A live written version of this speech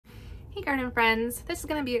Hey garden friends, this is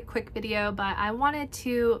going to be a quick video, but I wanted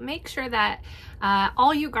to make sure that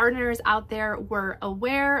all you gardeners out there were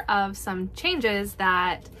aware of some changes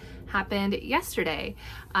that happened yesterday.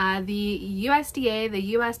 The USDA, the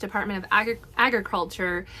US Department of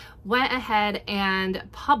Agriculture, went ahead and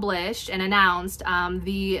published and announced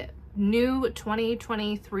the new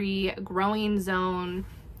 2023 growing zone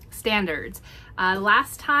standards.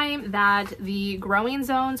 Last time that the growing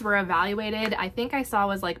zones were evaluated, I think I saw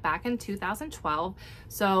was like back in 2012.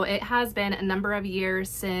 So it has been a number of years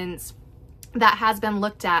since that has been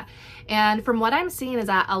looked at. And from what I'm seeing is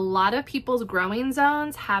that a lot of people's growing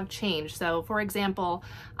zones have changed. So for example,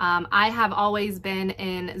 I have always been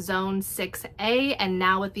in zone 6A, and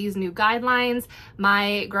now with these new guidelines,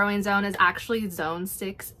 my growing zone is actually zone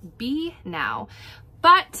 6B now.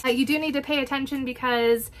 But you do need to pay attention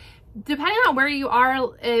because depending on where you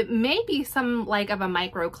are, it may be some like of a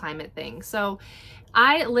microclimate thing. So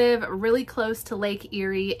I live really close to Lake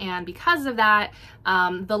Erie, and because of that,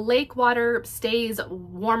 the lake water stays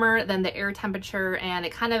warmer than the air temperature, and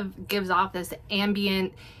it kind of gives off this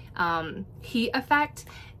ambient heat effect.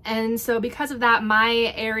 And so because of that,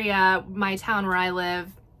 my area, my town where I live,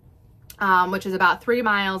 which is about 3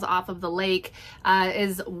 miles off of the lake,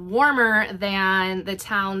 is warmer than the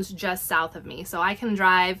towns just south of me. So I can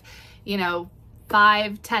drive,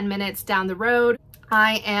 5-10 minutes down the road.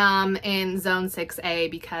 I am in zone 6A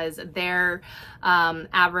because their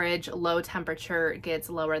average low temperature gets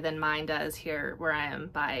lower than mine does here where I am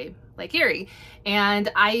by Lake Erie. And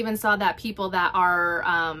I even saw that people that are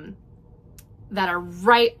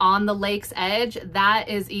right on the lake's edge, that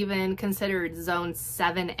is even considered zone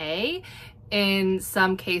 7A in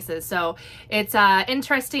some cases. So it's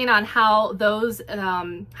interesting on how those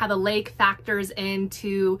how the lake factors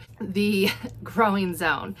into the growing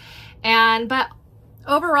zone. But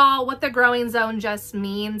overall, what the growing zone just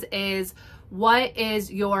means is what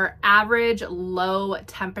is your average low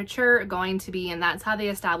temperature going to be, and that's how they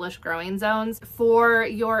establish growing zones. For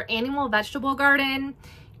your annual vegetable garden,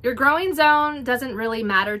 your growing zone doesn't really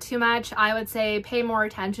matter too much. I would say pay more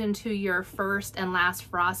attention to your first and last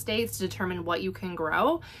frost dates to determine what you can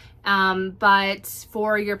grow. But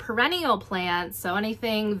for your perennial plants, so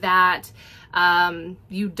anything that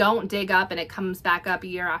you don't dig up and it comes back up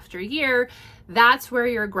year after year, that's where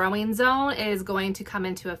your growing zone is going to come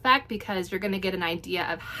into effect, because you're going to get an idea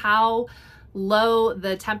of how low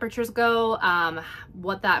the temperatures go,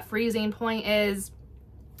 what that freezing point is,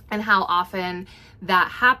 and how often that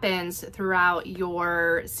happens throughout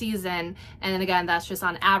your season. And then again, that's just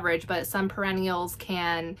on average, but some perennials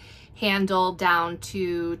can handle down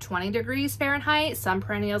to 20 degrees Fahrenheit. Some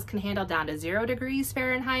perennials can handle down to 0 degrees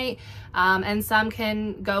Fahrenheit, and some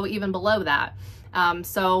can go even below that.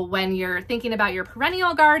 So when you're thinking about your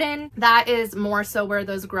perennial garden, that is more so where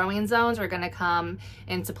those growing zones are going to come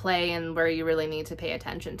into play and where you really need to pay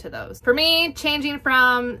attention to those. For me, changing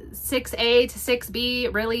from 6A to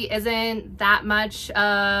 6B really isn't that much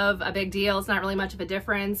of a big deal. It's not really much of a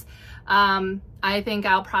difference. I think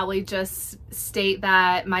I'll probably just state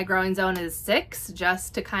that my growing zone is 6,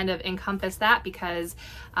 just to kind of encompass that, because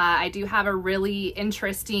I do have a really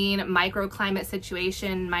interesting microclimate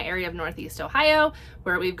situation in my area of Northeast Ohio,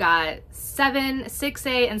 where we've got 7,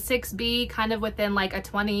 6A, and 6B kind of within like a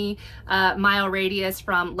 20-mile radius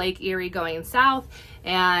from Lake Erie going south.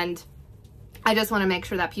 And I just want to make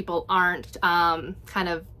sure that people aren't kind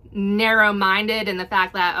of narrow-minded in the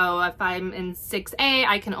fact that, oh, if I'm in 6A,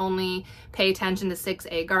 I can only pay attention to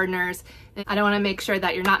 6A gardeners. I don't want to make sure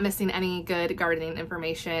that you're not missing any good gardening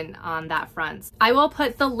information on that front. I will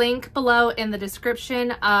put the link below in the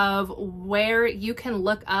description of where you can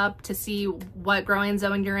look up to see what growing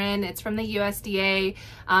zone you're in. It's from the USDA.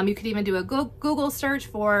 You could even do a Google search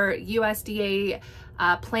for USDA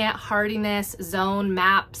plant hardiness zone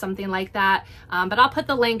map, something like that. But I'll put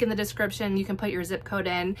the link in the description. You can put your zip code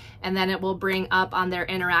in, and then it will bring up on their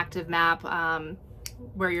interactive map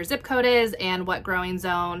where your zip code is and what growing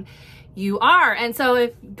zone you are. And so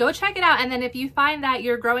go check it out. And then if you find that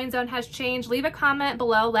your growing zone has changed, leave a comment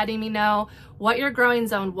below letting me know what your growing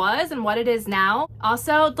zone was and what it is now.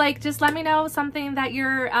 Also, just let me know something that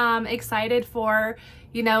you're excited for,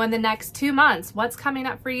 in the next 2 months. What's coming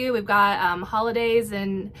up for you? We've got holidays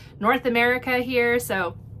in North America here,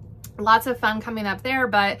 so lots of fun coming up there.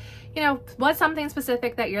 But what's something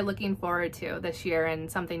specific that you're looking forward to this year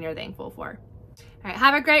and something you're thankful for? All right,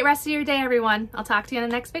 have a great rest of your day, everyone. I'll talk to you in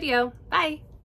the next video. Bye.